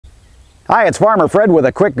Hi, it's Farmer Fred with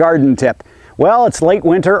a quick garden tip. Well, it's late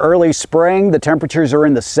winter, early spring. The temperatures are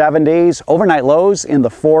in the 70s, overnight lows in the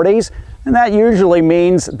 40s, and that usually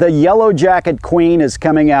means the yellow jacket queen is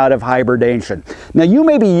coming out of hibernation. Now, you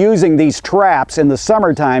may be using these traps in the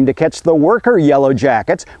summertime to catch the worker yellow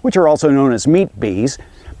jackets, which are also known as meat bees,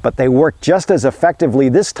 but they work just as effectively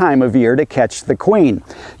this time of year to catch the queen.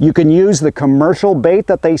 You can use the commercial bait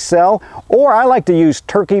that they sell, or I like to use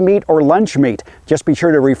turkey meat or lunch meat. Just be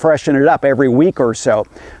sure to refreshen it up every week or so.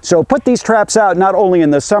 So put these traps out not only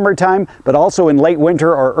in the summertime, but also in late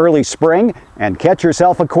winter or early spring, and catch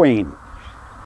yourself a queen.